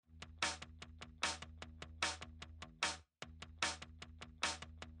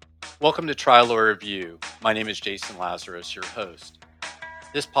Welcome to Trial Lawyer Review. My name is Jason Lazarus, your host.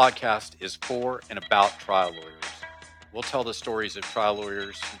 This podcast is for and about trial lawyers. We'll tell the stories of trial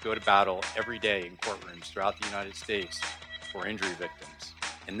lawyers who go to battle every day in courtrooms throughout the United States for injury victims.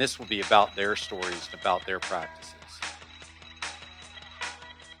 And this will be about their stories and about their practices.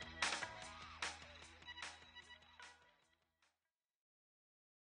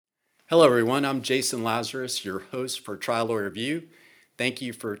 Hello, everyone. I'm Jason Lazarus, your host for Trial Lawyer Review. Thank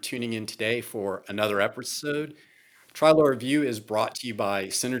you for tuning in today for another episode. Trial Lawyer Review is brought to you by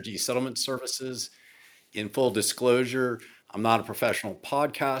Synergy Settlement Services. In full disclosure, I'm not a professional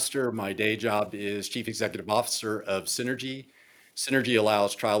podcaster. My day job is Chief Executive Officer of Synergy. Synergy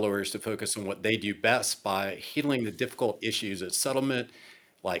allows trial lawyers to focus on what they do best by handling the difficult issues at settlement,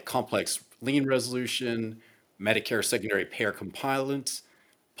 like complex lien resolution, Medicare secondary payer compliance,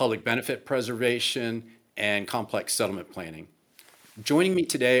 public benefit preservation, and complex settlement planning. Joining me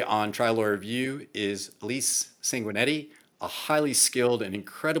today on Trial Lawyer Review is Elise Sanguinetti, a highly skilled and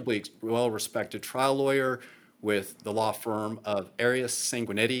incredibly well-respected trial lawyer with the law firm of Arias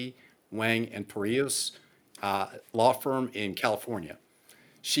Sanguinetti, Wang, and Torrijos, law firm in California.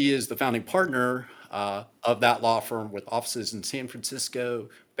 She is the founding partner of that law firm with offices in San Francisco,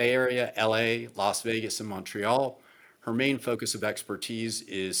 Bay Area, LA, Las Vegas, and Montreal. Her main focus of expertise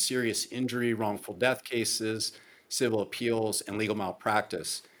is serious injury, wrongful death cases, civil appeals, and legal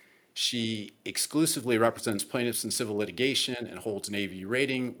malpractice. She exclusively represents plaintiffs in civil litigation and holds an AV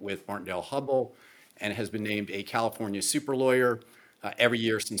rating with Martindale Hubbell and has been named a California super lawyer every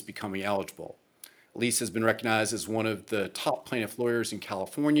year since becoming eligible. Elise has been recognized as one of the top plaintiff lawyers in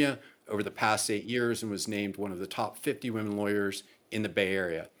California over the past 8 years and was named one of the top 50 women lawyers in the Bay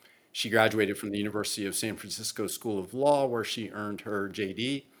Area. She graduated from the University of San Francisco School of Law, where she earned her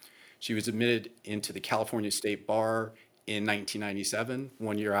JD. She was admitted into the California State Bar in 1997,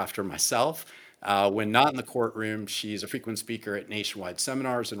 1 year after myself. When not in the courtroom, she's a frequent speaker at nationwide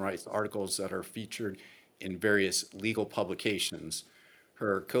seminars and writes articles that are featured in various legal publications.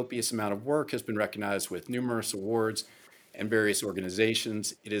 Her copious amount of work has been recognized with numerous awards and various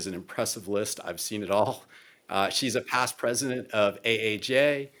organizations. It is an impressive list. I've seen it all. She's a past president of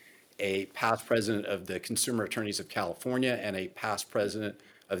AAJ, a past president of the Consumer Attorneys of California, and a past president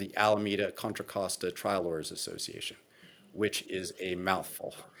of the Alameda Contra Costa Trial Lawyers Association, which is a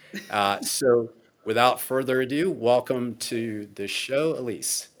mouthful. So without further ado, welcome to the show,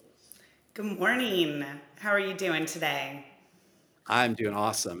 Elise. Good morning. How are you doing today? I'm doing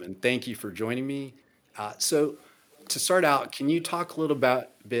awesome, and thank you for joining me. So to start out, can you talk a little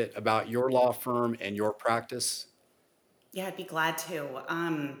bit about your law firm and your practice? Yeah, I'd be glad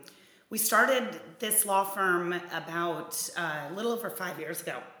to. We started this law firm about a little over 5 years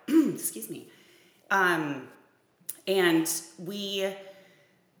ago. Excuse me. And we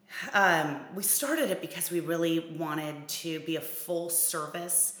started it because we really wanted to be a full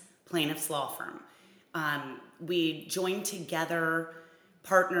service plaintiff's law firm. We joined together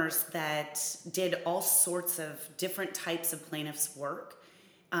partners that did all sorts of different types of plaintiff's work.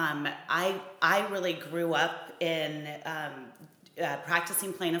 I really grew up in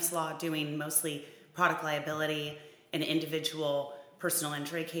practicing plaintiff's law, doing mostly product liability and individual personal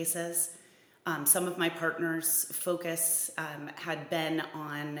injury cases. Some of my partners' focus had been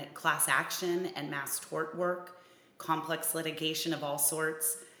on class action and mass tort work, complex litigation of all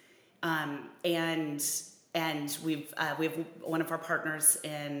sorts. And we have one of our partners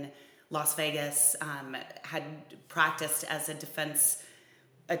in Las Vegas had practiced as a defense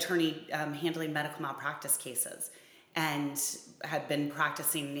attorney handling medical malpractice cases, and had been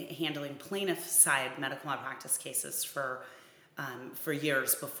practicing handling plaintiff side medical malpractice cases for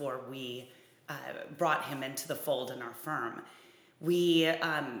years before we brought him into the fold in our firm. We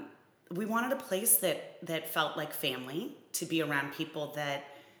wanted a place that felt like family, to be around people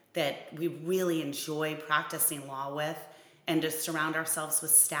that we really enjoy practicing law with, and to surround ourselves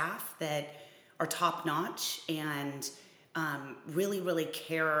with staff that are top notch and really, really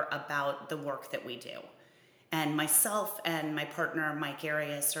care about the work that we do. And myself and my partner, Mike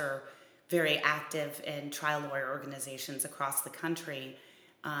Arias, are very active in trial lawyer organizations across the country.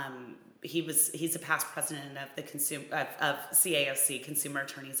 He's a past president of the CAOC, Consumer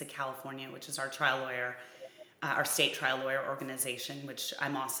Attorneys of California, which is our trial lawyer, our state trial lawyer organization, which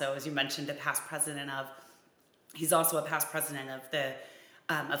I'm also, as you mentioned, a past president of. He's also a past president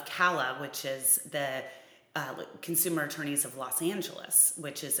of CALA, which is the Consumer Attorneys of Los Angeles,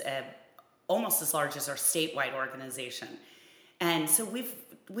 which is almost as large as our statewide organization. And so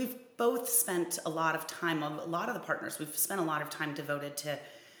we've both spent a lot of time, a lot of the partners, we've spent a lot of time devoted to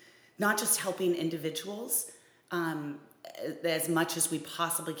not just helping individuals as much as we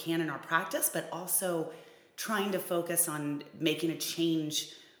possibly can in our practice, but also trying to focus on making a change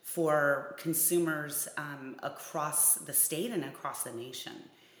for consumers across the state and across the nation.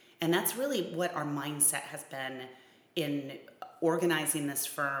 And that's really what our mindset has been in organizing this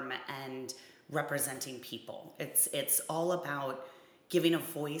firm and representing people. It's all about giving a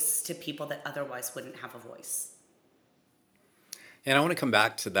voice to people that otherwise wouldn't have a voice. And I want to come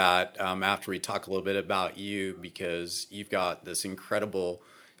back to that after we talk a little bit about you, because you've got this incredible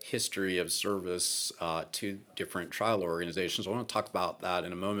history of service to different trial organizations. I want to talk about that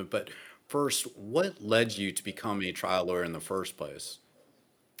in a moment. But first, what led you to become a trial lawyer in the first place?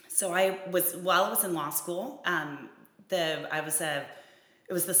 So while I was in law school, it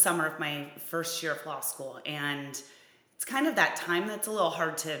was the summer of my first year of law school, and it's kind of that time that's a little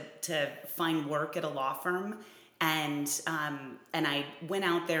hard to find work at a law firm. And I went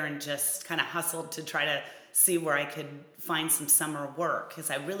out there and just kind of hustled to try to see where I could find some summer work,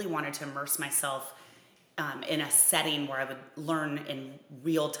 because I really wanted to immerse myself in a setting where I would learn in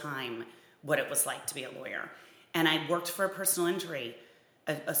real time what it was like to be a lawyer. And I worked for a personal injury,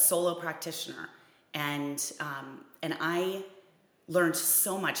 a solo practitioner, and I learned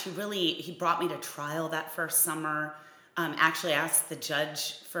so much. He brought me to trial that first summer. Actually asked the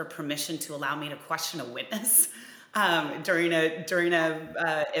judge for permission to allow me to question a witness during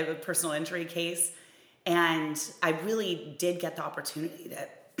a personal injury case, and I really did get the opportunity to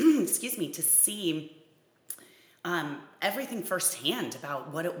excuse me, to see everything firsthand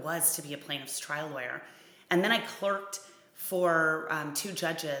about what it was to be a plaintiff's trial lawyer. And then I clerked for two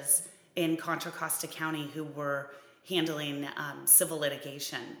judges in Contra Costa County who were handling civil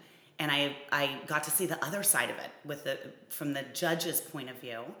litigation. And I got to see the other side of it from the judge's point of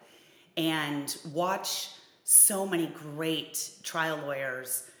view, and watch so many great trial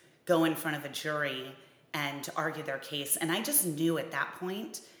lawyers go in front of a jury and argue their case. And I just knew at that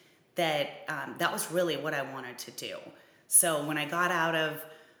point that that was really what I wanted to do. So when I got out of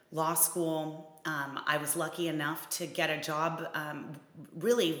law school, I was lucky enough to get a job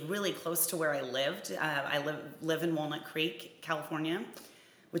really, really close to where I lived. I live in Walnut Creek, California,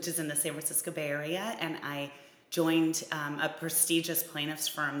 which is in the San Francisco Bay Area, and I joined a prestigious plaintiffs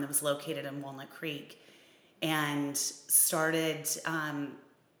firm that was located in Walnut Creek, and started,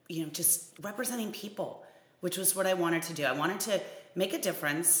 just representing people, which was what I wanted to do. I wanted to make a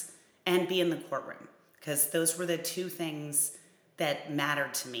difference and be in the courtroom, because those were the two things that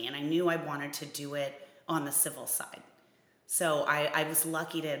mattered to me, and I knew I wanted to do it on the civil side. So I was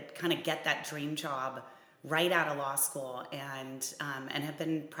lucky to kind of get that dream job right out of law school, and have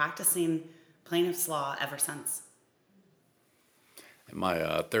been practicing plaintiff's law ever since. In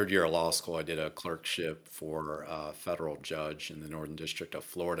my third year of law school, I did a clerkship for a federal judge in the Northern District of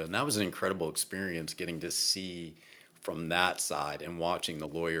Florida. And that was an incredible experience, getting to see from that side and watching the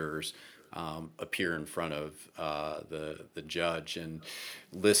lawyers appear in front of the judge, and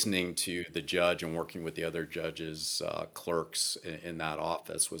listening to the judge and working with the other judges, clerks in that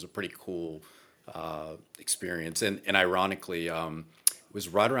office was a pretty cool experience. And ironically, it was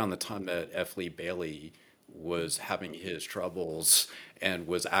right around the time that F. Lee Bailey was having his troubles, and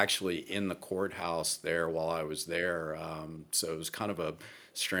was actually in the courthouse there while I was there. So it was kind of a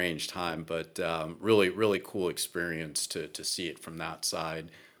strange time, but really, really cool experience to see it from that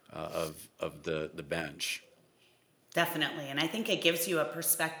side of the bench. Definitely, and I think it gives you a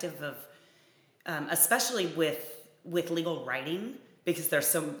perspective of, especially with legal writing, because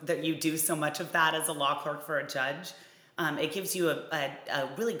that you do so much of that as a law clerk for a judge. It gives you a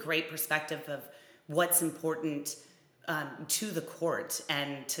really great perspective of what's important to the court,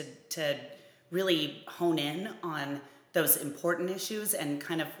 and to really hone in on those important issues and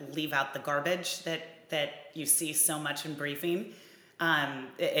kind of leave out the garbage that you see so much in briefing.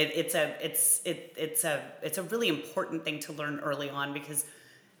 It's a really important thing to learn early on, because,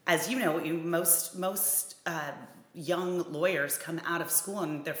 as you know, most young lawyers come out of school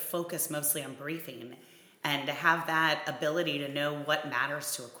and they're focused mostly on briefing, and to have that ability to know what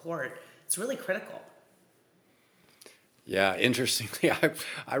matters to a court, it's really critical. Yeah, interestingly,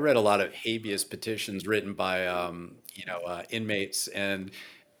 I read a lot of habeas petitions written by inmates, and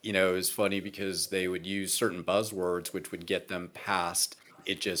it was funny because they would use certain buzzwords which would get them past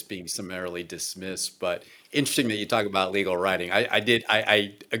it just being summarily dismissed. But interesting that you talk about legal writing.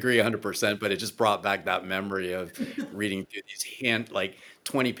 I agree 100%, but it just brought back that memory of reading through these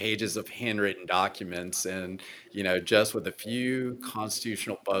 20 pages of handwritten documents, and just with a few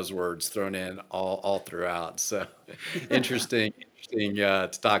constitutional buzzwords thrown in all throughout. So interesting to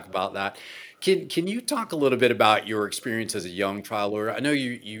talk about that. Can you talk a little bit about your experience as a young trial lawyer? I know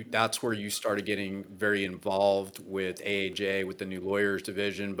you that's where you started getting very involved with AAJ, with the New Lawyers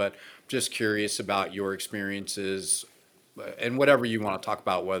Division, but just curious about your experiences and whatever you want to talk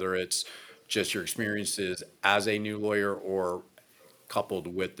about, whether it's just your experiences as a new lawyer or coupled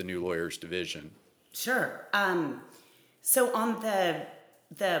with the New Lawyers Division. Sure. So on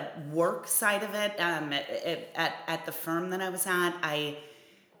the work side of it, at the firm that I was at,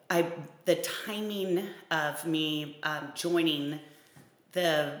 the timing of me joining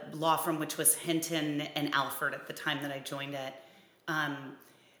the law firm, which was Hinton and Alford at the time that I joined it,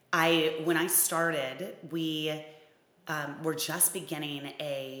 when I started, we were just beginning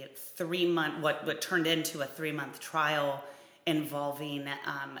a 3-month, what turned into a 3-month trial involving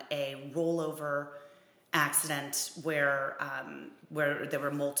a rollover accident where there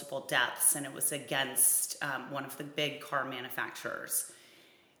were multiple deaths, and it was against one of the big car manufacturers.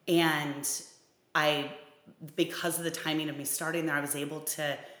 And because of the timing of me starting there, I was able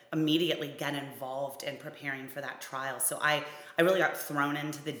to immediately get involved in preparing for that trial. So I really got thrown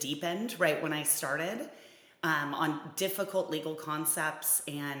into the deep end right when I started on difficult legal concepts,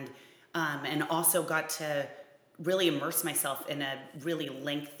 and also got to really immerse myself in a really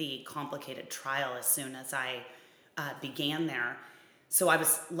lengthy, complicated trial as soon as I began there. So I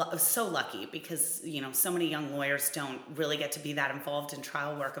was so lucky because, so many young lawyers don't really get to be that involved in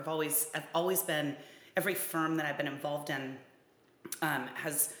trial work. I've always been, every firm that I've been involved in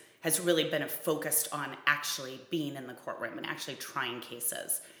has really been focused on actually being in the courtroom and actually trying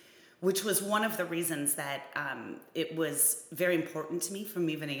cases, which was one of the reasons that it was very important to me from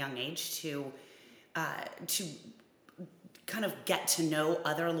even a young age to kind of get to know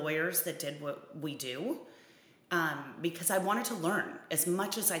other lawyers that did what we do, because I wanted to learn as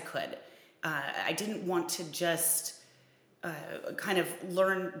much as I could. I didn't want to just kind of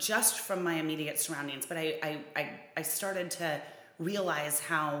learn just from my immediate surroundings, but I started to realize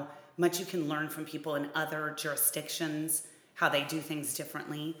how much you can learn from people in other jurisdictions, how they do things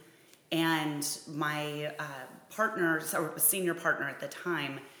differently. And my partners, or senior partner at the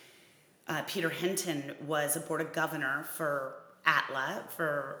time, Peter Hinton, was a board of governor for ATLA,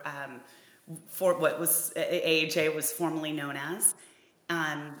 for what was AAJ was formerly known as,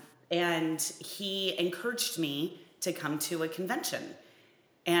 and he encouraged me to come to a convention.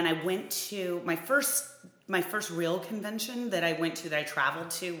 And I went to my first real convention that I went to, that I traveled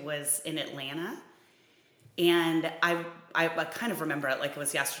to, was in Atlanta. And I kind of remember it like it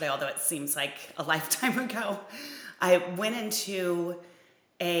was yesterday, although it seems like a lifetime ago. I went into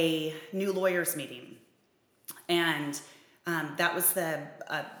a new lawyers meeting, and that was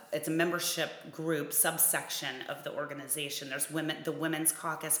it's a membership group subsection of the organization. There's the Women's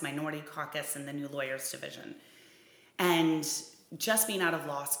Caucus, Minority Caucus, and the New Lawyers Division. And just being out of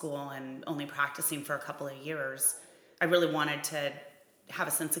law school and only practicing for a couple of years, I really wanted to have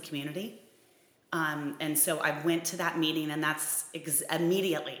a sense of community. And so I went to that meeting, and that's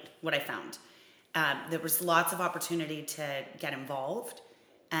immediately what I found. There was lots of opportunity to get involved,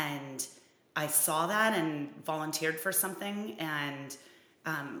 and I saw that and volunteered for something, and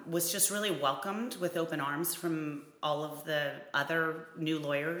was just really welcomed with open arms from all of the other new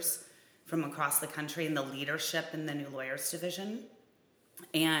lawyers from across the country and the leadership in the New Lawyers Division.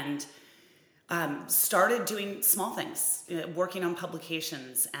 And started doing small things, working on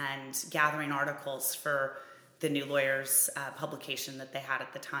publications and gathering articles for the New Lawyers publication that they had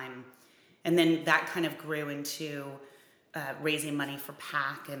at the time. And then that kind of grew into raising money for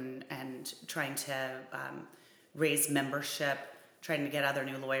PAC and trying to raise membership, trying to get other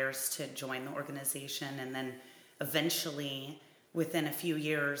new lawyers to join the organization. And then eventually, within a few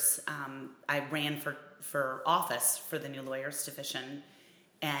years, I ran for office for the New Lawyers Division,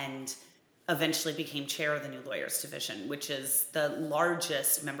 and eventually became chair of the New Lawyers Division, which is the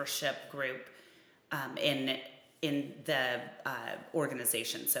largest membership group in the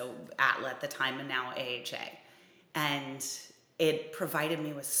organization. So ATLA at the time, and now AHA. And it provided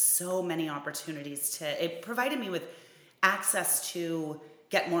me with so many opportunities it provided me with access to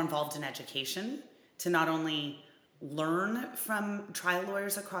get more involved in education, to not only learn from trial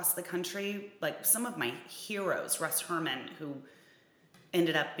lawyers across the country, like some of my heroes, Russ Herman, who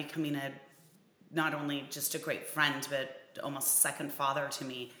ended up becoming not only just a great friend, but almost second father to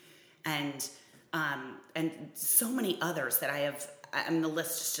me, and so many others that the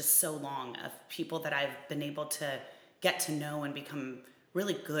list is just so long of people that I've been able to get to know and become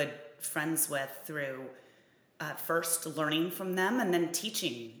really good friends with through first learning from them and then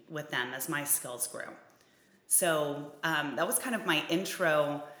teaching with them as my skills grew. So that was kind of my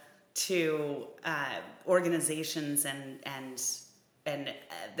intro to organizations and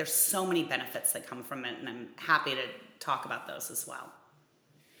there's so many benefits that come from it, and I'm happy to talk about those as well.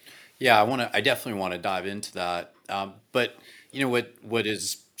 Yeah, I definitely want to dive into that. But what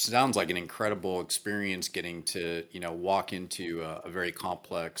is sounds like an incredible experience getting to walk into a very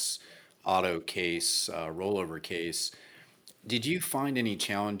complex auto case, rollover case. Did you find any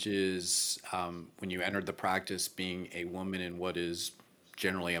challenges when you entered the practice being a woman in what is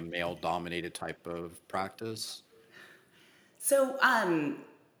generally a male-dominated type of practice? So, my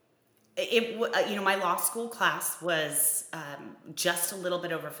law school class was just a little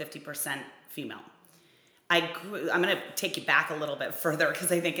bit over 50% female. I'm going to take you back a little bit further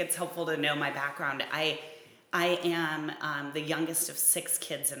because I think it's helpful to know my background. I am the youngest of 6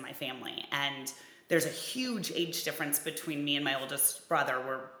 kids in my family, and there's a huge age difference between me and my oldest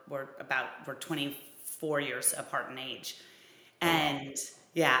brother. We're 24 years apart in age, Oh, wow. and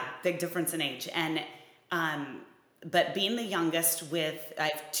yeah, big difference in age. And but being the youngest, I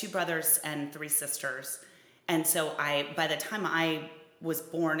have 2 brothers and 3 sisters, and so by the time I was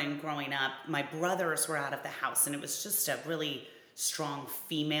born and growing up, my brothers were out of the house, and it was just a really strong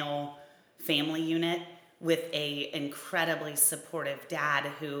female family unit with a incredibly supportive dad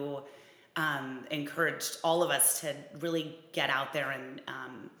who encouraged all of us to really get out there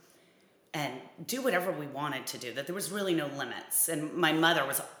and do whatever we wanted to do. That there was really no limits. And my mother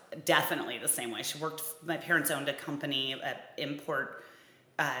was definitely the same way. She worked. My parents owned a company, an import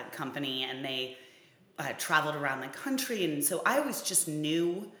company, and they traveled around the country. And so I always just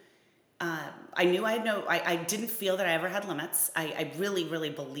knew. I knew I had no. I didn't feel that I ever had limits. I really, really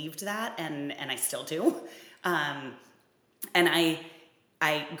believed that, and I still do. Um, and I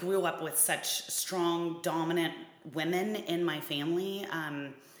grew up with such strong, dominant women in my family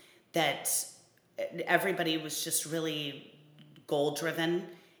that everybody was just really goal driven.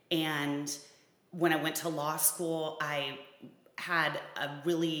 And when I went to law school, I had a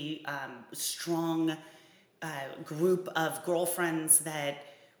really strong group of girlfriends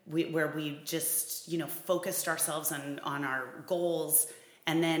where we just focused ourselves on our goals.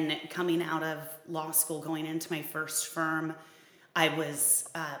 And then coming out of law school, going into my first firm, I was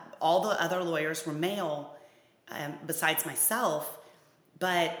all the other lawyers were male besides myself,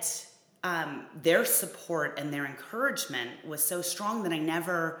 but their support and their encouragement was so strong that I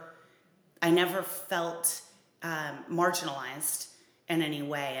never felt marginalized in any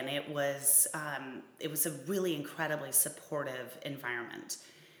way, and it was a really incredibly supportive environment.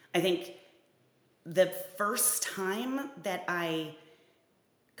 I think the first time that I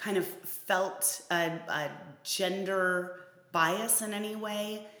kind of felt a gender bias in any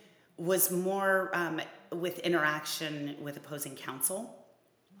way was more with interaction with opposing counsel.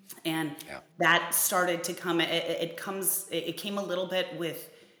 And Yeah. that started to come. It came a little bit with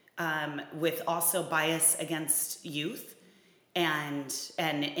also bias against youth, and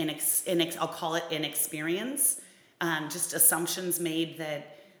I'll call it inexperience, just assumptions made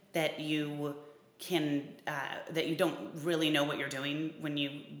that you don't really know what you're doing when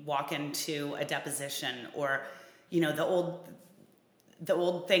you walk into a deposition, or the old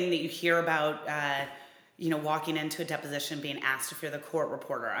thing that you hear about. Walking into a deposition, being asked if you're the court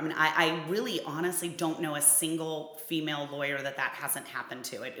reporter. I mean, I really honestly don't know a single female lawyer that hasn't happened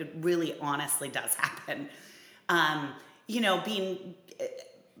to. It really honestly does happen.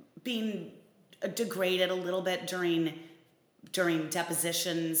 Being degraded a little bit during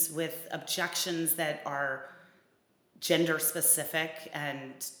depositions with objections that are gender specific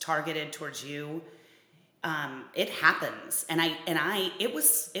and targeted towards you. It happens, and it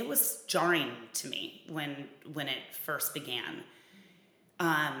was jarring to me when it first began.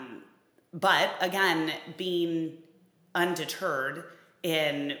 But again, being undeterred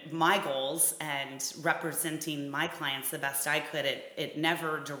in my goals and representing my clients the best I could, it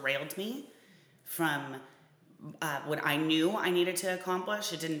never derailed me from what I knew I needed to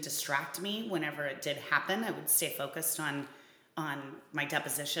accomplish. It didn't distract me whenever it did happen. I would stay focused on my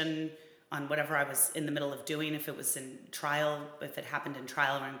deposition, on whatever I was in the middle of doing, if it was in trial, if it happened in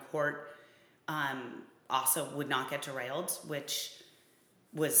trial or in court. Also would not get derailed, which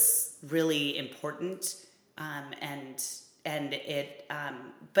was really important.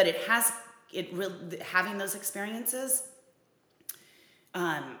 But having those experiences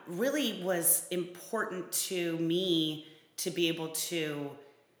really was important to me to be able to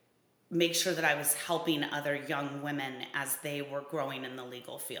make sure that I was helping other young women as they were growing in the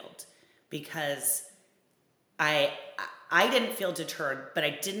legal field. Because I didn't feel deterred, but I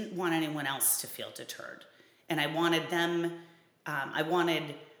didn't want anyone else to feel deterred. And I wanted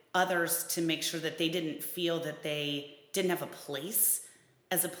others to make sure that they didn't feel that they didn't have a place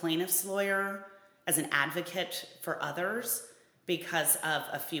as a plaintiff's lawyer, as an advocate for others, because of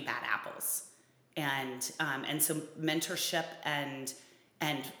a few bad apples. And so mentorship and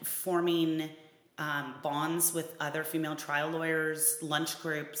forming bonds with other female trial lawyers, lunch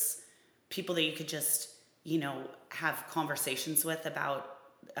groups, people that you could just, have conversations with about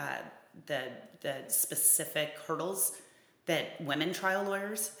the specific hurdles that women trial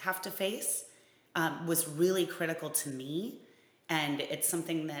lawyers have to face was really critical to me. And it's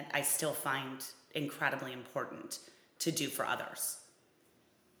something that I still find incredibly important to do for others.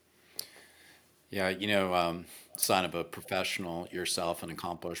 Yeah, sign of a professional yourself, an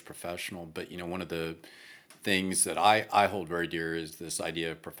accomplished professional. But one of the things that I hold very dear is this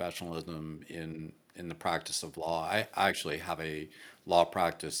idea of professionalism in the practice of law. I actually have a law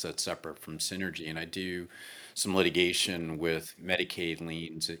practice that's separate from Synergy, and I do some litigation with Medicaid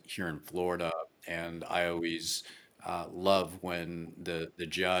liens here in Florida. And I always love when the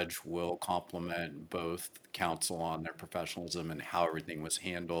judge will compliment both counsel on their professionalism and how everything was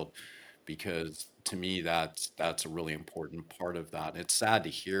handled, because to me that's a really important part of that. It's sad to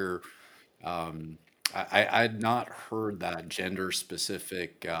hear. I had not heard that gender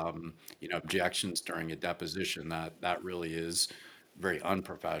specific, objections during a deposition. That really is very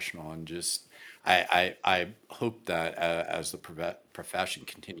unprofessional, and just I hope that as the profession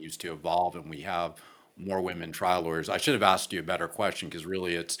continues to evolve and we have more women trial lawyers. I should have asked you a better question, because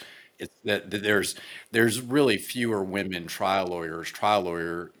really it's that there's really fewer women trial lawyers.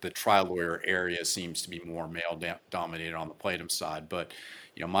 The trial lawyer area seems to be more male dominated on the plaintiff side. But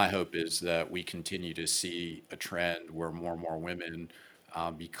my hope is that we continue to see a trend where more and more women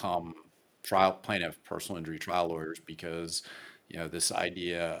become trial plaintiff personal injury trial lawyers, because this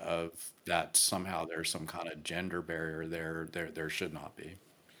idea of that somehow there's some kind of gender barrier there should not be.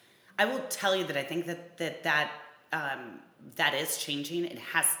 I will tell you that I think that is changing. It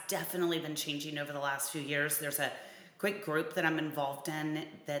has definitely been changing over the last few years. There's a great group that I'm involved in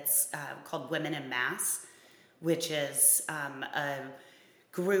that's called Women in Mass, which is a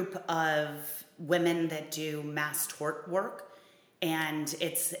group of women that do mass tort work. And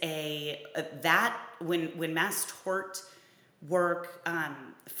it's when mass tort work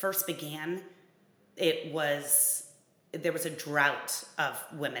first began, there was a drought of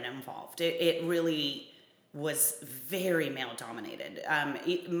women involved. It really was very male dominated.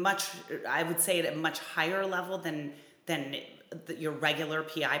 I would say at a much higher level than your regular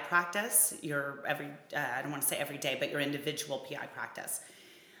PI practice, I don't want to say every day, but your individual PI practice.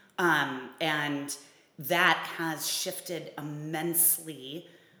 And that has shifted immensely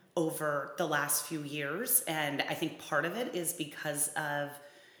over the last few years. And I think part of it is because of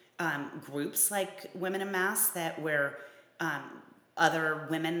groups like Women in Mass, where other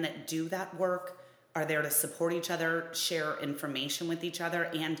women that do that work are there to support each other, share information with each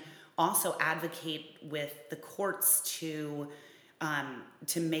other, and also advocate with the courts to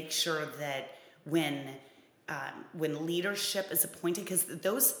make sure that when leadership is appointed, because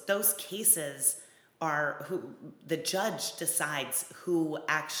those cases are who the judge decides who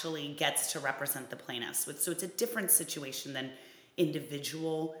actually gets to represent the plaintiffs. So it's a different situation than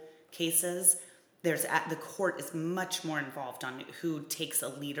individual cases. The court is much more involved on who takes a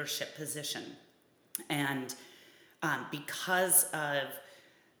leadership position, and because of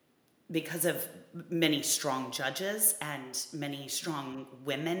many strong judges and many strong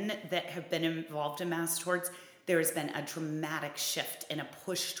women that have been involved in mass torts, there has been a dramatic shift and a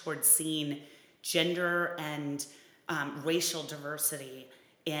push towards seeing gender and racial diversity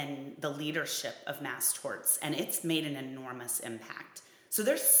in the leadership of mass torts, and it's made an enormous impact. So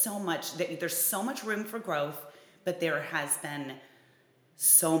there's so much room for growth, but there has been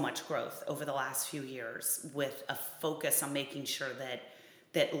so much growth over the last few years, with a focus on making sure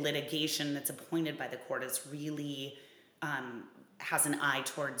that litigation that's appointed by the court is really has an eye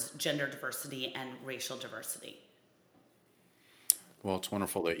towards gender diversity and racial diversity. Well, it's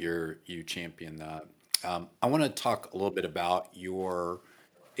wonderful that you champion that. I want to talk a little bit about your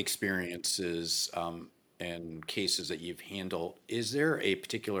experiences and cases that you've handled. Is there a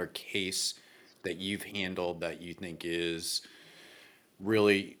particular case that you've handled that you think is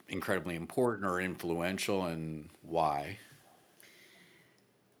really incredibly important or influential, and why?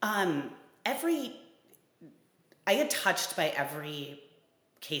 I get touched by every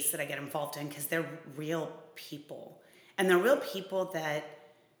case that I get involved in, because they're real people. And they're real people that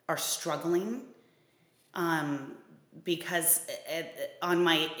are struggling, because on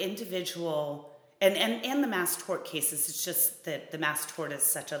my individual, and the mass tort cases, it's just that the mass tort is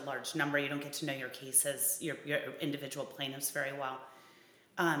such a large number, you don't get to know your cases, your individual plaintiffs very well.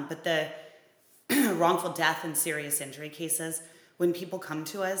 But the wrongful death and serious injury cases, when people come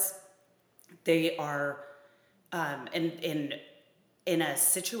to us, they are in in a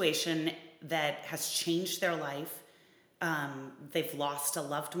situation that has changed their life. They've lost a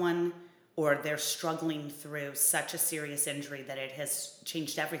loved one, or they're struggling through such a serious injury that it has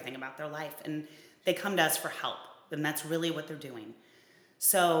changed everything about their life. And they come to us for help, and that's really what they're doing.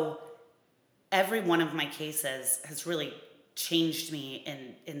 So every one of my cases has really changed me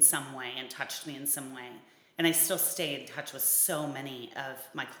in some way and touched me in some way. And I still stay in touch with so many of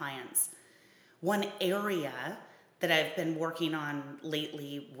my clients. One area that I've been working on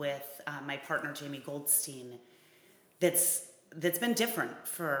lately with my partner, Jamie Goldstein, that's been different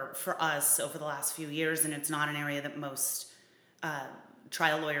for us over the last few years, and it's not an area that most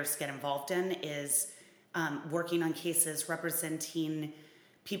trial lawyers get involved in, is working on cases representing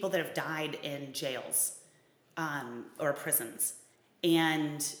people that have died in jails or prisons.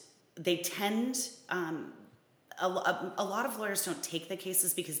 And they tend, a lot of lawyers don't take the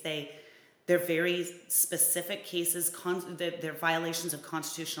cases because they're very specific cases, they're violations of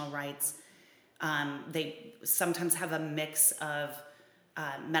constitutional rights. They sometimes have a mix of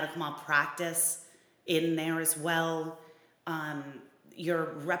medical malpractice in there as well.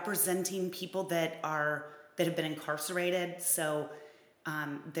 You're representing people that have been incarcerated, so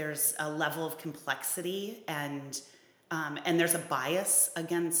there's a level of complexity and there's a bias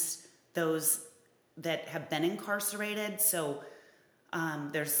against those that have been incarcerated. So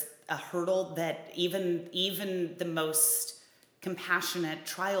there's a hurdle that even the most compassionate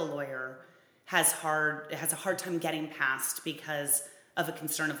trial lawyer has a hard time getting past because of a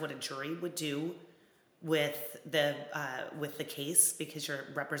concern of what a jury would do with the case, because you're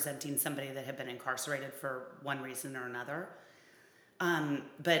representing somebody that had been incarcerated for one reason or another.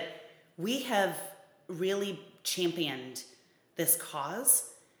 But we have really championed this cause,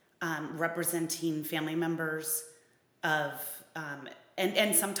 representing family members of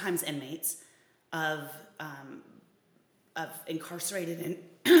and sometimes inmates of incarcerated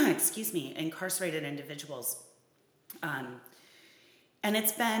incarcerated individuals. And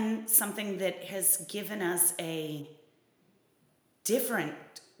it's been something that has given us a different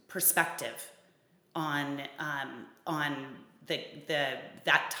perspective on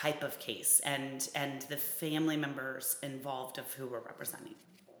that type of case and the family members involved of who we're representing.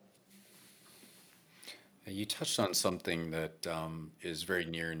 You touched on something that is very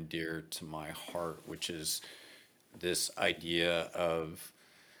near and dear to my heart, which is this idea of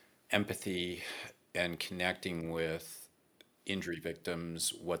empathy and connecting with injury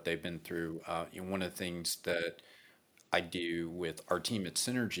victims, what they've been through. One of the things that I do with our team at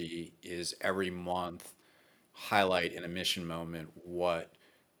Synergy is every month highlight in a mission moment what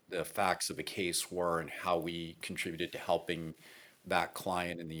the facts of the case were and how we contributed to helping that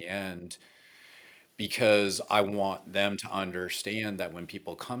client in the end, because I want them to understand that when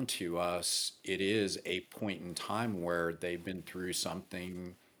people come to us, it is a point in time where they've been through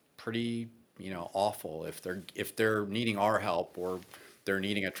something pretty, awful. If they're needing our help, or they're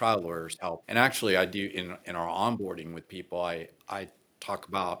needing a trial lawyer's help. And actually, I do in our onboarding with people, I talk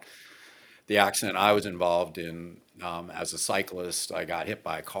about the accident I was involved in as a cyclist. I got hit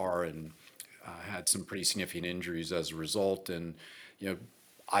by a car and had some pretty significant injuries as a result. And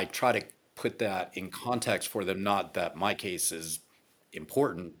I try to put that in context for them. Not that my case is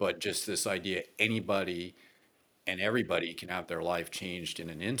important, but just this idea anybody and everybody can have their life changed in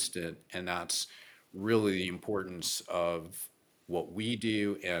an instant, and that's really the importance of what we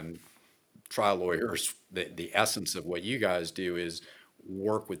do. And trial lawyers, the essence of what you guys do is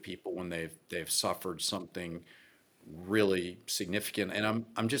work with people when they've suffered something really significant. And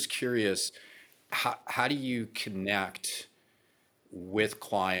I'm just curious, how do you connect with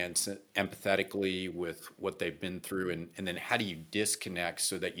clients empathetically with what they've been through, and then how do you disconnect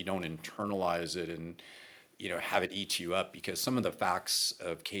so that you don't internalize it and have it eat you up, because some of the facts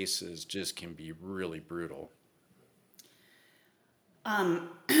of cases just can be really brutal.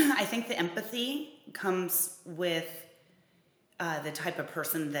 I think the empathy comes with the type of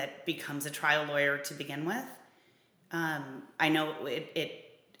person that becomes a trial lawyer to begin with. I know it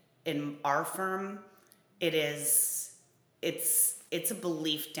in our firm, it's a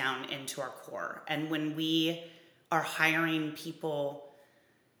belief down into our core. And when we are hiring people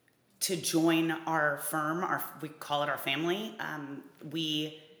to join our firm, we call it our family,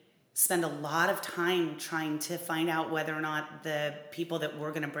 we spend a lot of time trying to find out whether or not the people that we're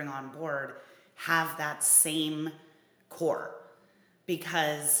going to bring on board have that same core.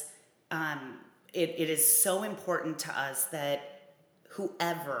 Because it is so important to us that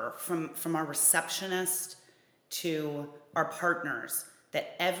whoever, from our receptionist to our partners,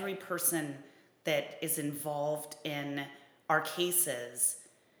 that every person that is involved in our cases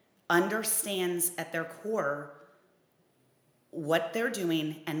understands at their core what they're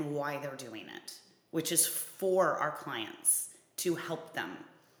doing and why they're doing it, which is for our clients to help them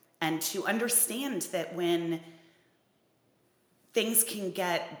and to understand that when things can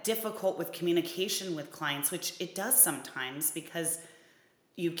get difficult with communication with clients, which it does sometimes because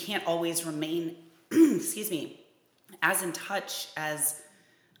you can't always remain, excuse me, as in touch as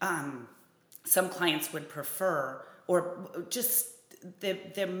some clients would prefer, or just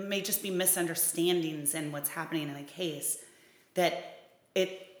there may just be misunderstandings in what's happening in a case, that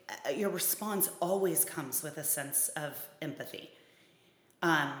your response always comes with a sense of empathy.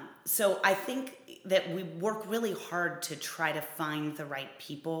 So I think that we work really hard to try to find the right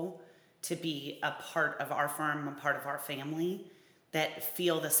people to be a part of our firm, a part of our family, that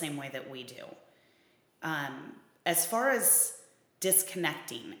feel the same way that we do. As far as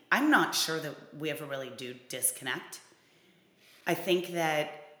disconnecting, I'm not sure that we ever really do disconnect. I think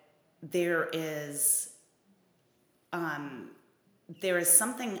that there is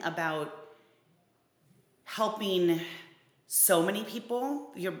something about helping so many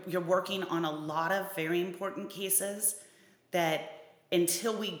people. You're working on a lot of very important cases that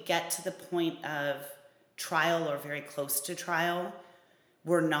until we get to the point of trial or very close to trial,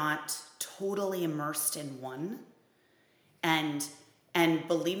 we're not totally immersed in one. And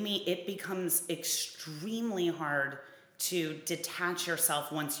believe me, it becomes extremely hard to detach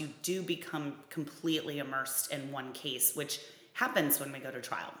yourself once you do become completely immersed in one case, which happens when we go to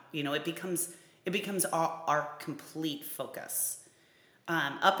trial. It becomes our complete focus.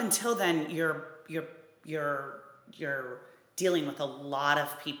 Up until then, you're dealing with a lot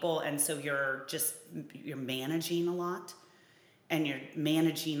of people, and so you're managing a lot, and you're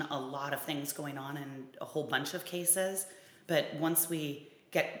managing a lot of things going on in a whole bunch of cases. But once we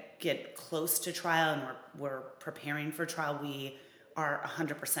get close to trial and we're preparing for trial, we are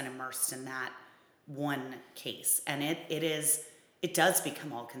 100% immersed in that one case, and it does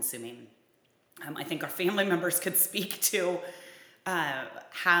become all consuming. I think our family members could speak to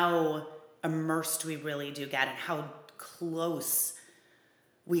how immersed we really do get and how close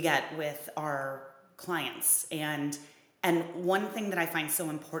we get with our clients. And one thing that I find so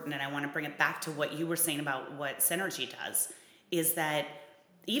important, and I want to bring it back to what you were saying about what Synergy does, is that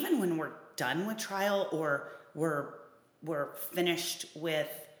even when we're done with trial or we're finished with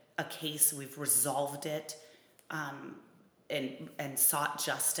a case, we've resolved it, and sought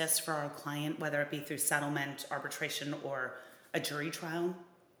justice for our client, whether it be through settlement, arbitration, or a jury trial,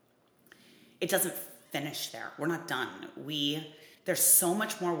 it doesn't finish there. We're not done. There's so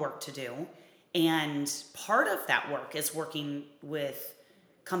much more work to do. And part of that work is working with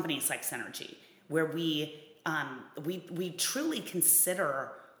companies like Synergy, where we truly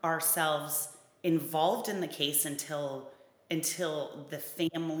consider ourselves involved in the case until the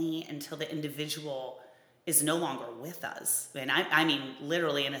family, until the individual is no longer with us. And I mean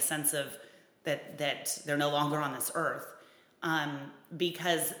literally in a sense of that they're no longer on this earth,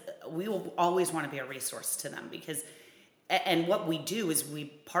 because we will always want to be a resource to them. And what we do is we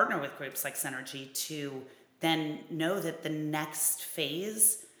partner with groups like Synergy to then know that the next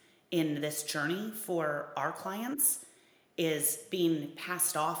phase in this journey for our clients is being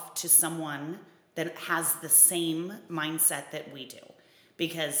passed off to someone that has the same mindset that we do.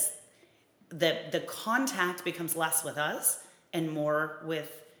 Because the contact becomes less with us and more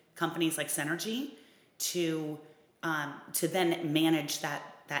with companies like Synergy to then manage that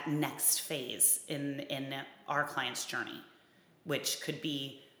next phase in our client's journey, which could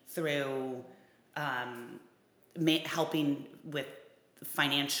be through helping with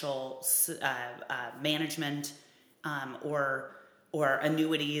financial management, or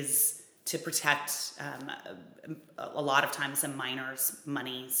annuities to protect a lot of times a minor's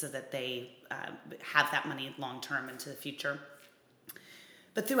money so that they have that money long term into the future.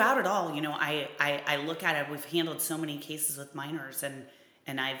 But throughout it all, I look at it, we've handled so many cases with minors,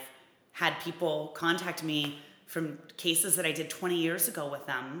 and I've had people contact me from cases that I did 20 years ago with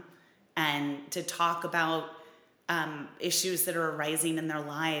them, and to talk about issues that are arising in their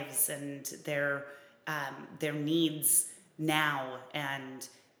lives and their needs now, and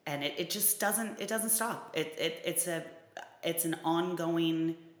it just doesn't stop. It's an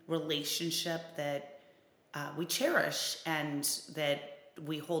ongoing relationship that we cherish and that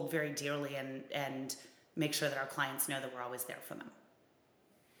we hold very dearly, and make sure that our clients know that we're always there for them.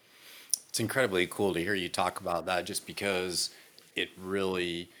 It's incredibly cool to hear you talk about that, just because it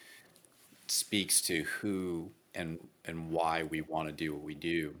really speaks to who and why we want to do what we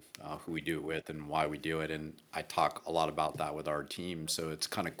do, who we do it with, and why we do it. And I talk a lot about that with our team, so it's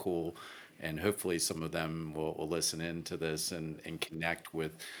kind of cool. And hopefully, some of them will listen into this and connect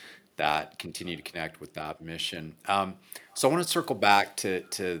with that continue to connect with that mission. So I want to circle back to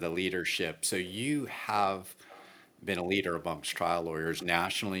the leadership. So you have been a leader amongst trial lawyers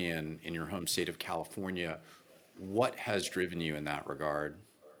nationally and in your home state of California. What has driven you in that regard?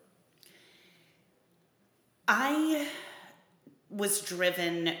 I was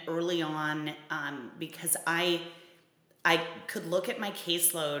driven early on because I could look at my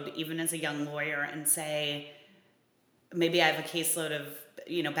caseload even as a young lawyer and say, maybe I have a caseload of,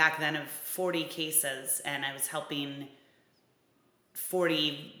 back then of 40 cases, and I was helping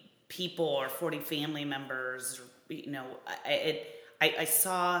 40 people or 40 family members. I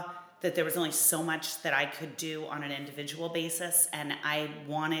saw that there was only so much that I could do on an individual basis, and I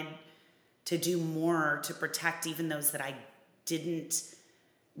wanted to do more to protect even those that I didn't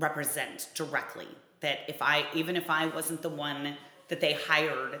represent directly. That even if I wasn't the one that they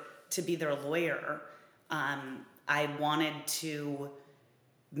hired to be their lawyer, I wanted to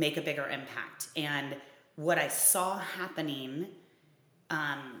make a bigger impact. And what I saw happening,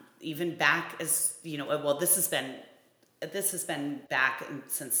 even back as this has been back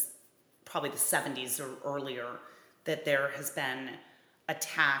since probably the 70s or earlier, that there has been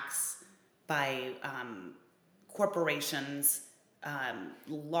attacks by corporations,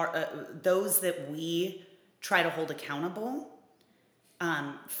 those that we try to hold accountable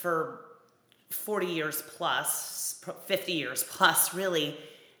for 40 years plus, 50 years plus, really,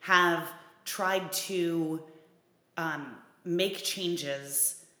 have tried to make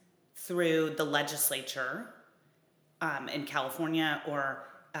changes through the legislature in California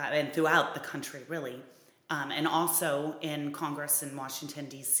and throughout the country, really, and also in Congress in Washington,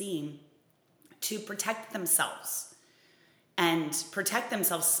 D.C., to protect themselves and protect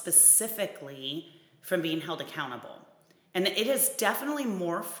themselves specifically from being held accountable. And it has definitely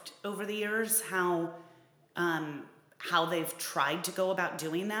morphed over the years how they've tried to go about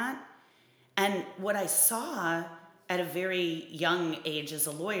doing that. And what I saw at a very young age as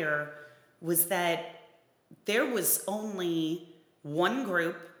a lawyer was that there was only one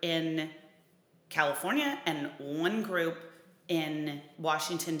group in California and one group in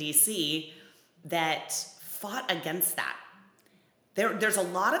Washington, D.C. that fought against that. There's a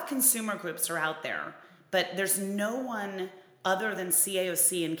lot of consumer groups are out there, but there's no one other than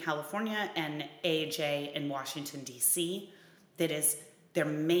CAOC in California and AAJ in Washington, D.C. that is their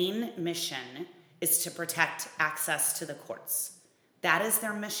main mission is to protect access to the courts. That is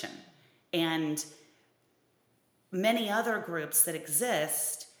their mission. And many other groups that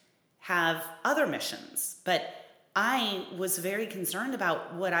exist have other missions. But I was very concerned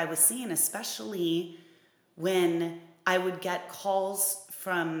about what I was seeing, especially when I would get calls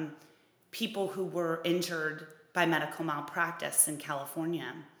from people who were injured by medical malpractice in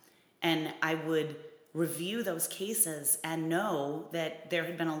California. And I would review those cases and know that there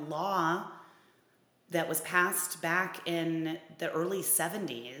had been a law that was passed back in the early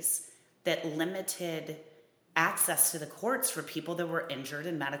 70s that limited access to the courts for people that were injured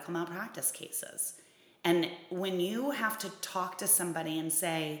in medical malpractice cases. And when you have to talk to somebody and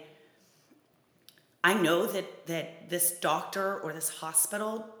say, I know that this doctor or this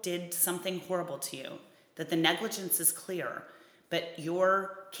hospital did something horrible to you, that the negligence is clear, but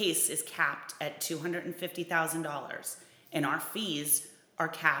your case is capped at $250,000 and our fees are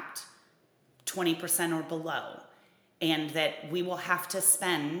capped 20% or below, and that we will have to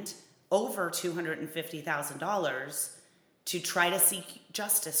spend over $250,000 to try to seek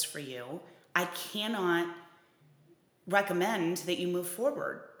justice for you, I cannot recommend that you move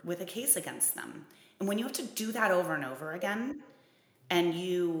forward with a case against them. And when you have to do that over and over again, and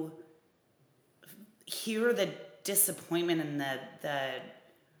you hear the disappointment and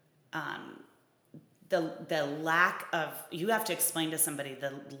the lack of, you have to explain to somebody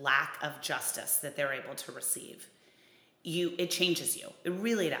the lack of justice that they're able to receive. It changes you. It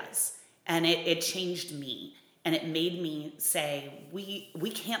really does. And it changed me. And it made me say,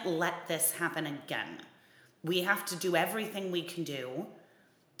 we can't let this happen again. We have to do everything we can do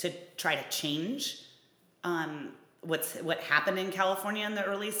to try to change what happened in California in the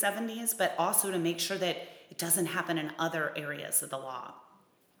early 70s, but also to make sure that it doesn't happen in other areas of the law,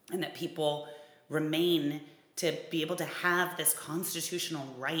 and that people remain to be able to have this constitutional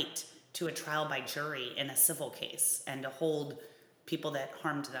right to a trial by jury in a civil case and to hold people that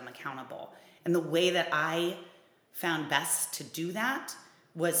harmed them accountable. And the way that I found best to do that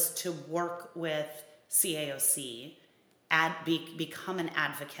was to work with CAOC, become an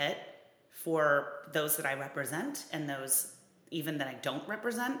advocate for those that I represent and those even that I don't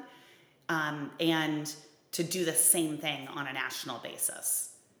represent, and to do the same thing on a national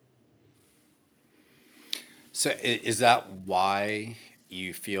basis. So is that why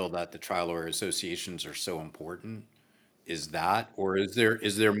you feel that the trial lawyer associations are so important? Is that, or is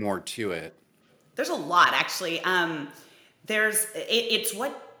there more to it? There's a lot actually. It's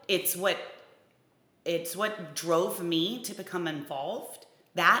what drove me to become involved.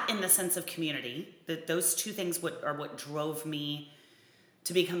 That in the sense of community, that those two things are what drove me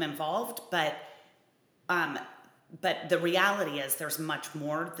to become involved. Um, but the reality is, there's much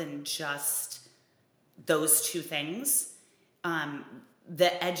more than just those two things. Um,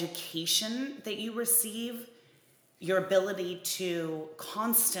 the education that you receive, your ability to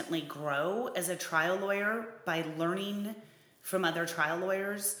constantly grow as a trial lawyer by learning from other trial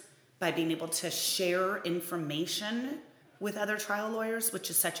lawyers, by being able to share information with other trial lawyers, which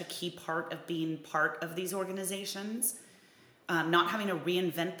is such a key part of being part of these organizations. Not having to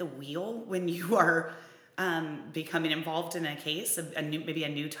reinvent the wheel when you are becoming involved in a case, maybe a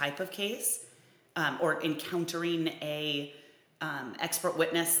new type of case, or encountering a expert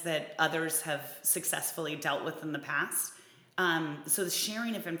witness that others have successfully dealt with in the past. So the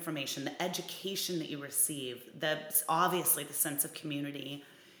sharing of information, the education that you receive, obviously the sense of community,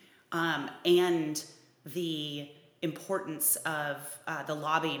 and the importance of the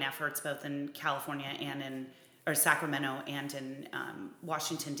lobbying efforts both in California and or Sacramento and in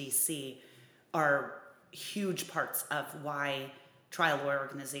Washington, D.C. are huge parts of why trial lawyer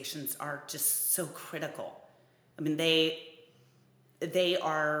organizations are just so critical. I mean, they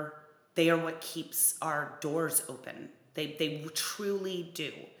are what keeps our doors open. They truly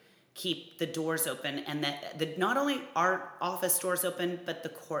do keep the doors open, and that not only our office doors open, but the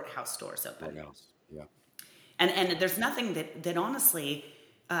courthouse doors open. Courthouse. Yeah. And there's nothing that honestly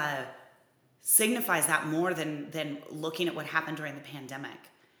signifies that more than looking at what happened during the pandemic.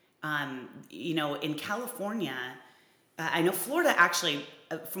 In California, I know Florida actually,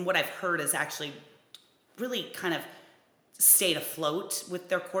 from what I've heard, is actually really kind of stayed afloat with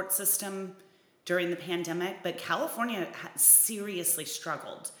their court system during the pandemic, but California seriously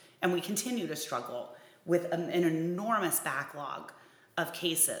struggled, and we continue to struggle with an enormous backlog of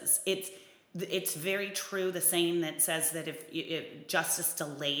cases. It's very true, the saying that says that if justice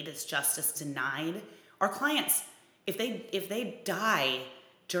delayed is justice denied. Our clients, if they die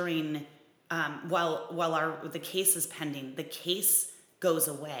during while the case is pending, the case goes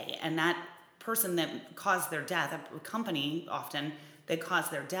away, and that person that caused their death, a company often that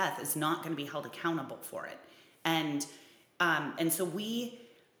caused their death, is not going to be held accountable for it. And so we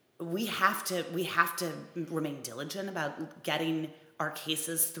have to remain diligent about getting our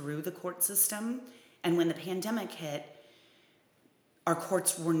cases through the court system. And when the pandemic hit, our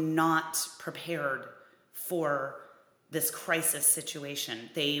courts were not prepared for this crisis situation.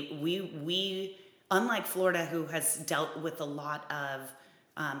 We unlike Florida, who has dealt with a lot of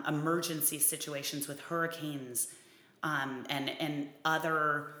emergency situations with hurricanes and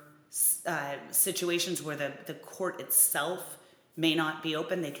other situations where the court itself may not be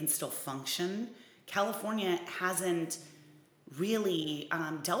open, they can still function. California hasn't really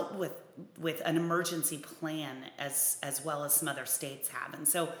dealt with an emergency plan as well as some other states have. And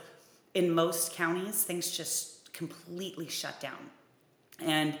so in most counties, things just completely shut down.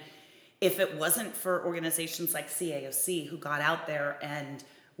 And if it wasn't for organizations like CAOC, who got out there and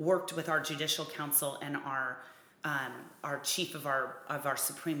worked with our judicial council and our chief of our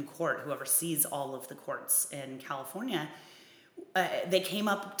Supreme Court, who oversees all of the courts in California, they came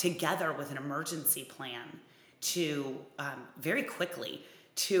up together with an emergency plan to very quickly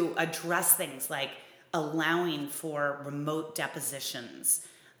to address things like allowing for remote depositions,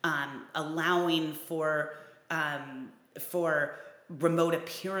 allowing for remote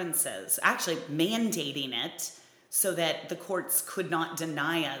appearances, actually mandating it so that the courts could not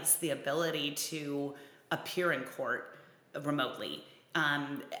deny us the ability to appear in court remotely.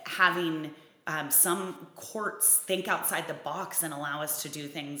 Having some courts think outside the box and allow us to do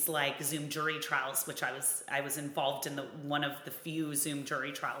things like Zoom jury trials, which I was involved in one of the few Zoom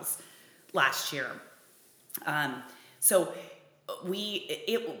jury trials last year. But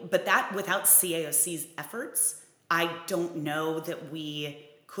that without CAOC's efforts, I don't know that we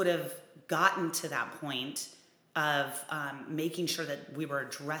could have gotten to that point of making sure that we were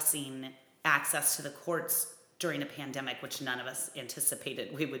addressing access to the courts during a pandemic, which none of us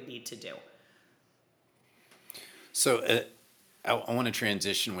anticipated we would need to do. So I want to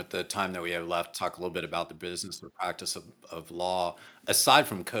transition with the time that we have left, talk a little bit about the business or practice of law. Aside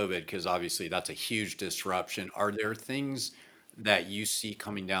from COVID, because obviously that's a huge disruption, are there things that you see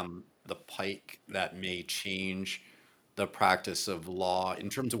coming down the pike that may change the practice of law in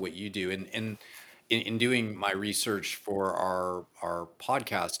terms of what you do? And in doing my research for our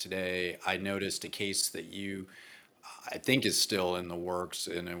podcast today, I noticed a case that you I think is still in the works,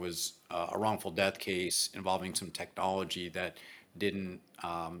 and it was a wrongful death case involving some technology that didn't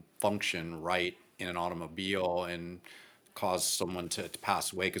function right in an automobile and caused someone to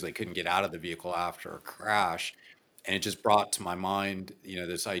pass away because they couldn't get out of the vehicle after a crash. And it just brought to my mind,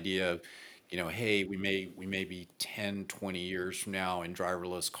 this idea of, hey, we may be 10, 20 years from now in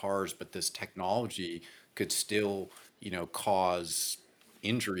driverless cars, but this technology could still, cause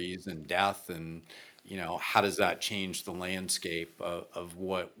injuries and death. And how does that change the landscape of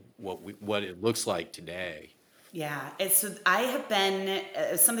what it looks like today? Yeah, I have been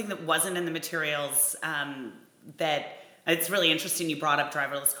something that wasn't in the materials, that it's really interesting you brought up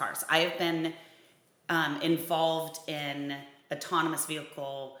driverless cars. I have been involved in autonomous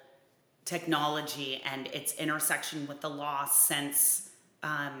vehicle technology and its intersection with the law since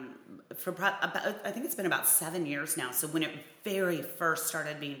I think it's been about 7 years now. So when it very first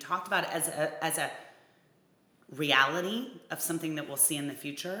started being talked about as a reality of something that we'll see in the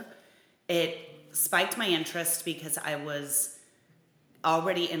future, it spiked my interest because I was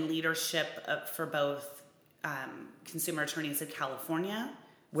already in leadership for both consumer attorneys in California,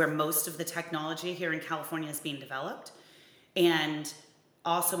 where most of the technology here in California is being developed, and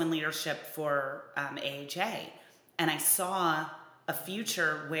also in leadership for AHA. And I saw a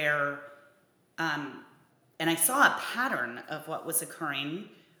future where, and I saw a pattern of what was occurring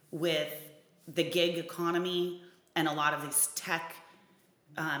with the gig economy and a lot of these tech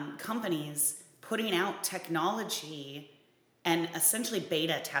companies putting out technology and essentially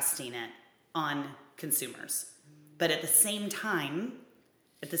beta testing it on consumers. But at the same time,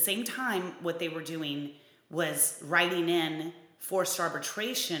 what they were doing was writing in forced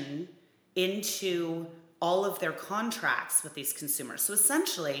arbitration into all of their contracts with these consumers. So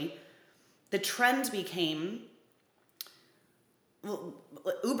essentially, the trend became, well,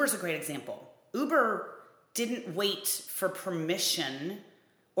 Uber's a great example. Uber didn't wait for permission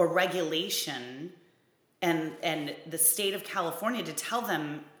or regulation and the state of California to tell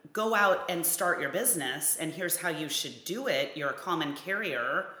them, go out and start your business, and here's how you should do it. You're a common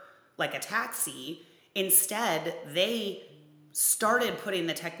carrier, like a taxi. Instead, they started putting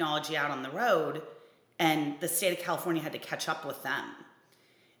the technology out on the road, and the state of California had to catch up with them.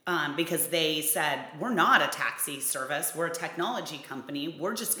 Because they said, we're not a taxi service, we're a technology company.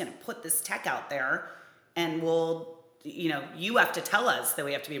 We're just going to put this tech out there, and you have to tell us that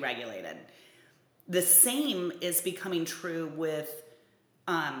we have to be regulated. The same is becoming true with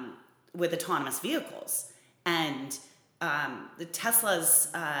autonomous vehicles. And the Tesla's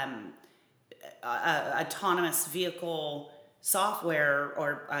autonomous vehicle software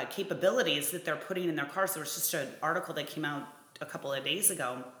or capabilities that they're putting in their cars. There was just an article that came out a couple of days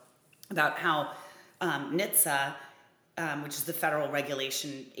ago about how NHTSA, which is the federal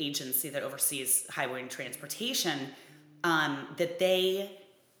regulation agency that oversees highway and transportation, that they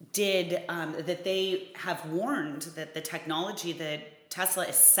have warned that the technology that Tesla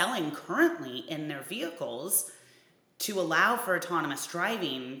is selling currently in their vehicles to allow for autonomous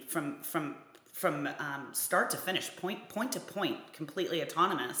driving from start to finish, point to point, completely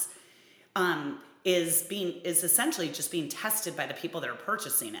autonomous, is essentially just being tested by the people that are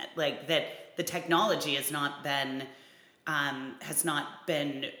purchasing it. Like that, the technology has not been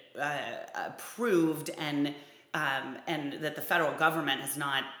approved, and that the federal government has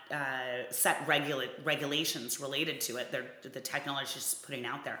not set regulations related to it. The technology is just putting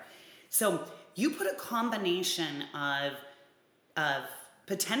out there. So you put a combination of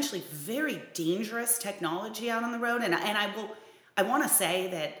potentially very dangerous technology out on the road, and I want to say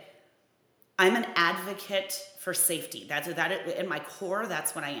that I'm an advocate for safety. That in my core,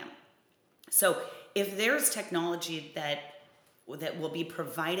 that's what I am. So if there's technology that will be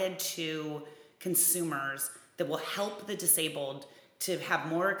provided to consumers that will help the disabled to have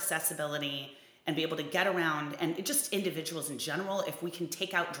more accessibility and be able to get around, and just individuals in general, if we can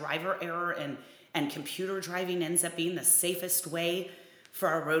take out driver error and computer driving ends up being the safest way for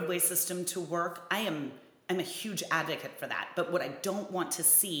our roadway system to work, I'm a huge advocate for that. But what I don't want to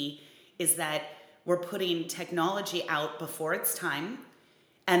see is that we're putting technology out before its time,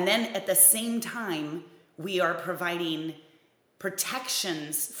 and then at the same time, we are providing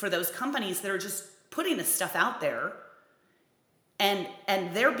protections for those companies that are just putting this stuff out there, and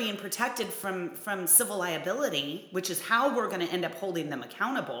they're being protected from civil liability, which is how we're going to end up holding them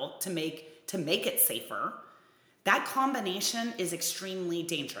accountable to make it safer. That combination is extremely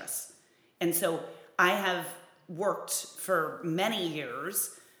dangerous. And so I have worked for many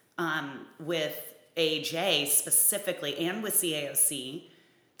years with AJ specifically and with CAOC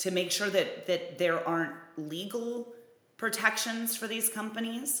to make sure that there aren't legal protections for these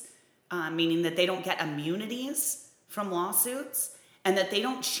companies, meaning that they don't get immunities from lawsuits, and that they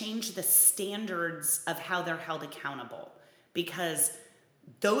don't change the standards of how they're held accountable, because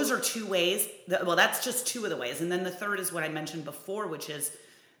those are two ways well, that's just two of the ways, and then the third is what I mentioned before, which is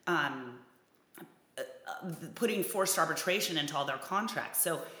putting forced arbitration into all their contracts.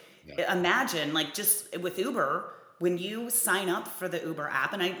 So Yeah. imagine, like, just with Uber, when you sign up for the Uber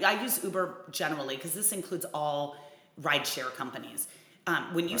app, and I use Uber generally because this includes all rideshare companies.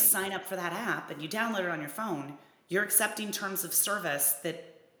 When you Right. sign up for that app and you download it on your phone, you're accepting terms of service that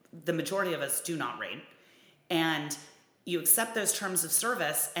the majority of us do not read. And you accept those terms of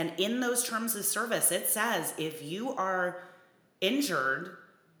service, and in those terms of service, it says if you are injured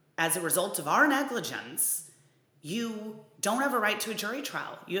as a result of our negligence, you don't have a right to a jury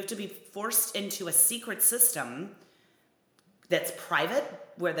trial. You have to be forced into a secret system that's private,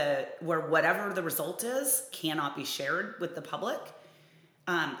 where whatever the result is cannot be shared with the public.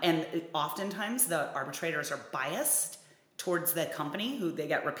 And oftentimes the arbitrators are biased towards the company who they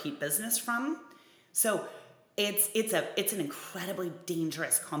get repeat business from. So it's an incredibly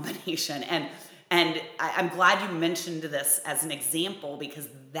dangerous combination. And I'm glad you mentioned this as an example, because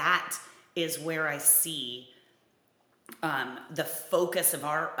that is where I see the focus of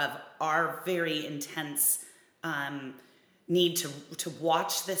our very intense need to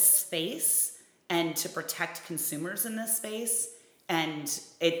watch this space and to protect consumers in this space. And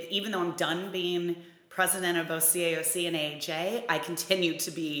even though I'm done being president of both CAOC and AHA, I continue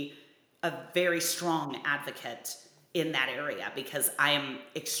to be a very strong advocate in that area because I am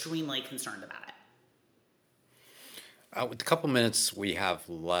extremely concerned about it. With the couple minutes we have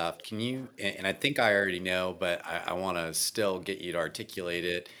left, can you, and I think I already know, but I want to still get you to articulate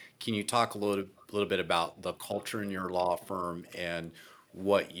it. Can you talk a little bit about the culture in your law firm and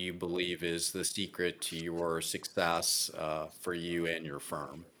what you believe is the secret to your success for you and your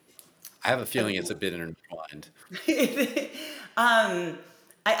firm? I have a feeling it's a bit intertwined.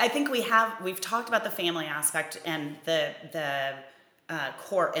 I think we've talked about the family aspect and the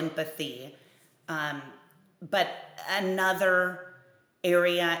core empathy, but another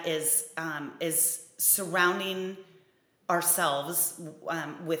area is surrounding ourselves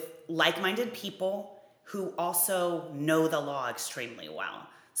with like-minded people who also know the law extremely well.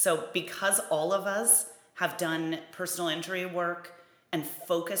 So because all of us have done personal injury work and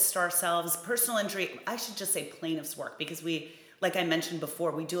focused ourselves, personal injury, I should just say plaintiff's work, because like I mentioned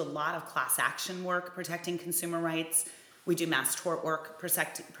before, we do a lot of class action work protecting consumer rights. We do mass tort work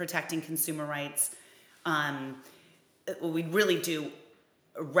protecting consumer rights. We really do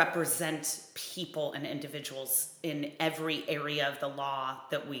represent people and individuals in every area of the law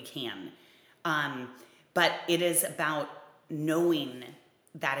that we can. But it is about knowing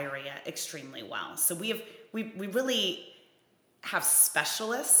that area extremely well. So we really have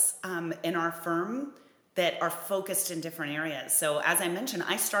specialists in our firm that are focused in different areas. So as I mentioned,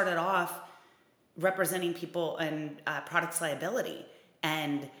 I started off representing people in products liability,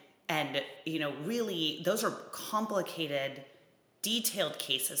 and really those are complicated, detailed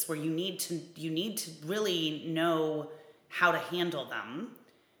cases where you need to really know how to handle them,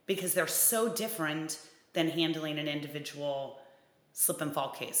 because they're so different than handling an individual slip and fall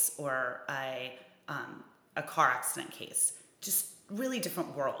case or a car accident case. Just really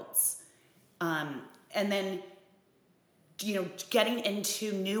different worlds. And then, getting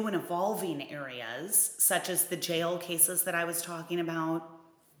into new and evolving areas, such as the jail cases that I was talking about.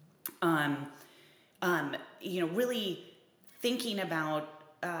 Really thinking about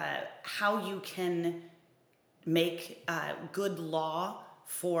how you can make good law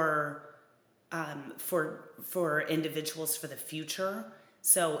for individuals for the future.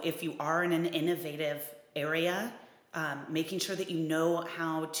 So if you are in an innovative area, making sure that you know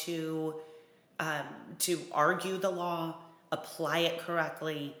how to argue the law, apply it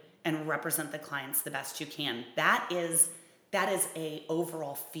correctly, and represent the clients the best you can. That is a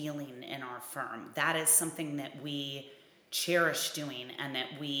overall feeling in our firm. That is something that we cherish doing and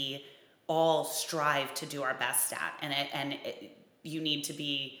that we all strive to do our best at. You need to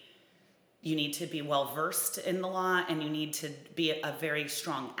be well versed in the law, and you need to be a very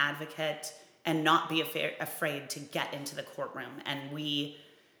strong advocate and not be afraid to get into the courtroom. And we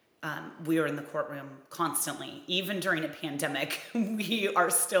are in the courtroom constantly. Even during a pandemic, we are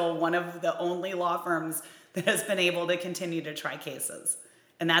still one of the only law firms that has been able to continue to try cases.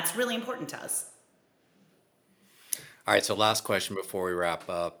 And that's really important to us. All right, so last question before we wrap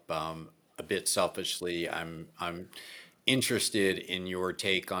up. A bit selfishly, I'm interested in your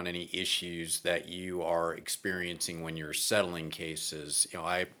take on any issues that you are experiencing when you're settling cases.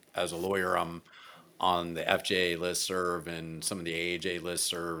 As a lawyer, I'm on the FJA listserv and some of the AHA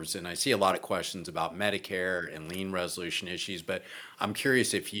listservs, and I see a lot of questions about Medicare and lien resolution issues, but I'm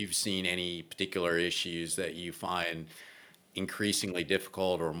curious if you've seen any particular issues that you find increasingly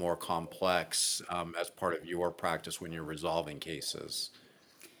difficult or more complex as part of your practice when you're resolving cases.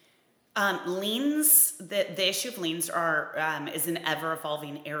 Liens, the issue of liens is an ever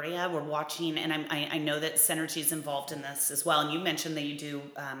evolving area. We're watching, and I know that Synergy is involved in this as well. And you mentioned that you do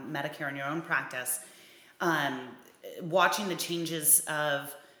Medicare in your own practice. Watching the changes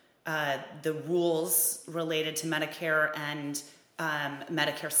of the rules related to Medicare and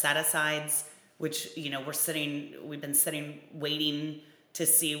Medicare set-asides, which we've been sitting waiting to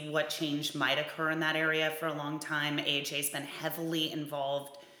see what change might occur in that area for a long time. AHA's been heavily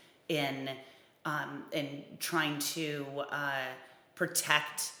involved in trying to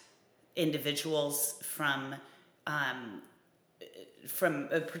protect individuals from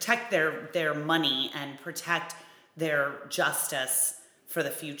protect their money and protect their justice for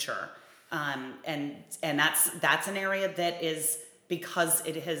the future, and that's an area that is, because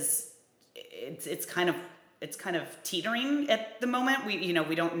it's kind of teetering at the moment.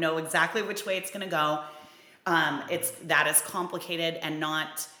 We don't know exactly which way it's going to go. That is complicated, and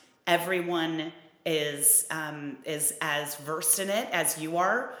not everyone is as versed in it as you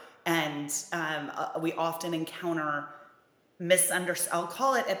are, and we often encounter I'll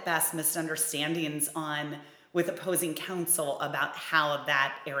call it at best misunderstandings with opposing counsel about how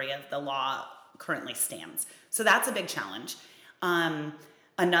that area of the law currently stands. So that's a big challenge.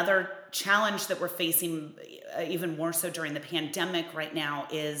 Another challenge that we're facing, even more so during the pandemic right now,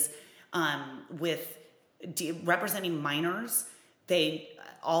 is with representing minors.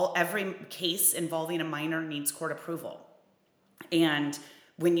 Every case involving a minor needs court approval. And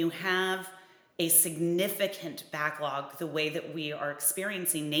when you have a significant backlog, the way that we are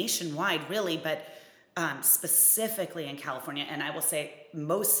experiencing nationwide, really, but specifically in California, and I will say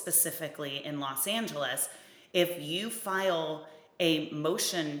most specifically in Los Angeles, if you file a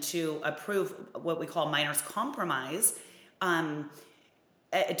motion to approve what we call minors compromise,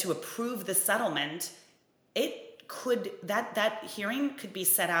 to approve the settlement, that hearing could be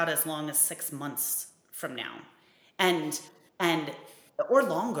set out as long as 6 months from now, and or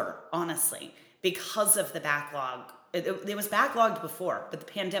longer, honestly, because of the backlog. It was backlogged before, but the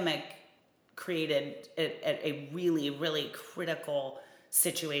pandemic created a really, really critical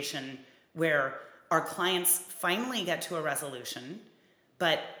situation where our clients finally get to a resolution,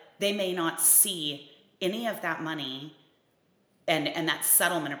 but they may not see any of that money and that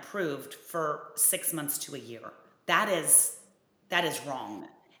settlement approved for 6 months to a year. That is wrong,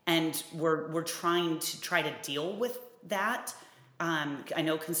 and we're trying to deal with that. I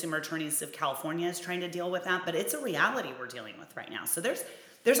know Consumer Attorneys of California is trying to deal with that, but it's a reality we're dealing with right now. So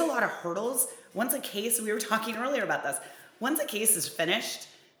there's a lot of hurdles. Once a case, we were talking earlier about this, once a case is finished,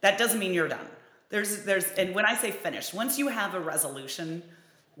 that doesn't mean you're done. And when I say finished, once you have a resolution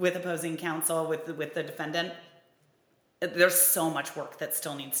with opposing counsel, with the defendant, there's so much work that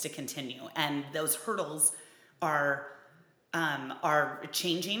still needs to continue, and those hurdles are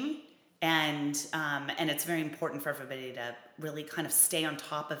changing, and it's very important for everybody to really kind of stay on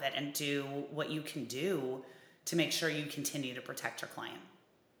top of it and do what you can do to make sure you continue to protect your client.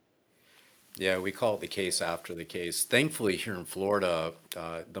 Yeah, we call it the case after the case. Thankfully, here in Florida,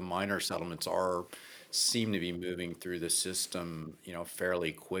 the minor settlements seem to be moving through the system,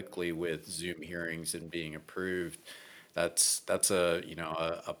 fairly quickly with Zoom hearings and being approved. That's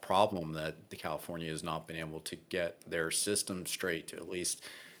a problem that the California has not been able to get their system straight to at least,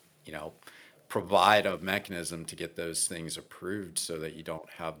 provide a mechanism to get those things approved so that you don't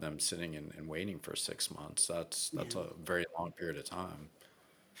have them sitting and waiting for 6 months. That's a very long period of time.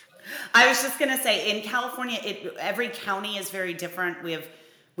 I was just going to say, in California, every county is very different. We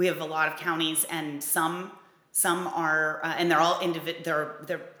have a lot of counties, and some are, and they're all individual.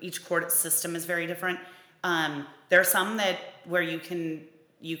 Each court system is very different. There are some where you can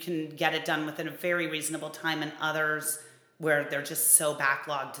get it done within a very reasonable time, and others where they're just so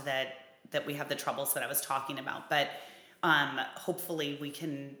backlogged that we have the troubles that I was talking about. But hopefully we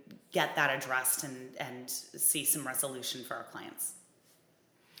can get that addressed and see some resolution for our clients.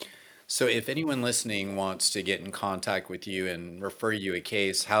 So if anyone listening wants to get in contact with you and refer you a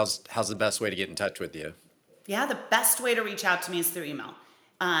case, how's the best way to get in touch with you? Yeah, the best way to reach out to me is through email.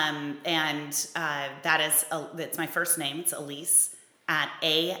 That's my first name. It's Elise at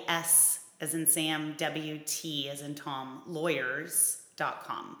AS as in Sam, WT as in Tom,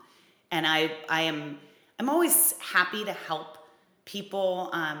 lawyers.com. And I'm always happy to help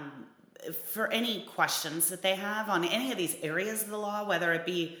people for any questions that they have on any of these areas of the law, whether it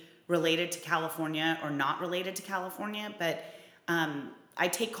be related to California or not related to California, but I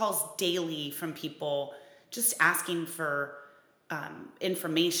take calls daily from people just asking for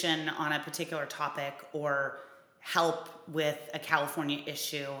information on a particular topic or help with a California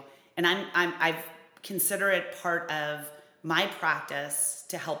issue, and I've consider it part of my practice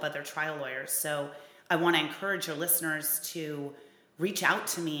to help other trial lawyers. So I want to encourage your listeners to reach out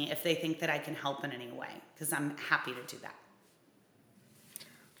to me if they think that I can help in any way, because I'm happy to do that.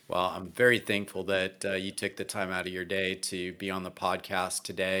 Well, I'm very thankful that you took the time out of your day to be on the podcast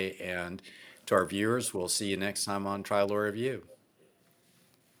today. And to our viewers, we'll see you next time on Trial Lawyer Review.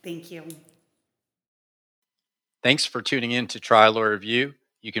 Thank you. Thanks for tuning in to Trial Lawyer Review.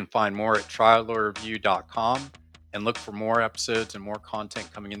 You can find more at triallawyerreview.com and look for more episodes and more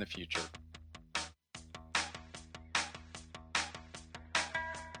content coming in the future.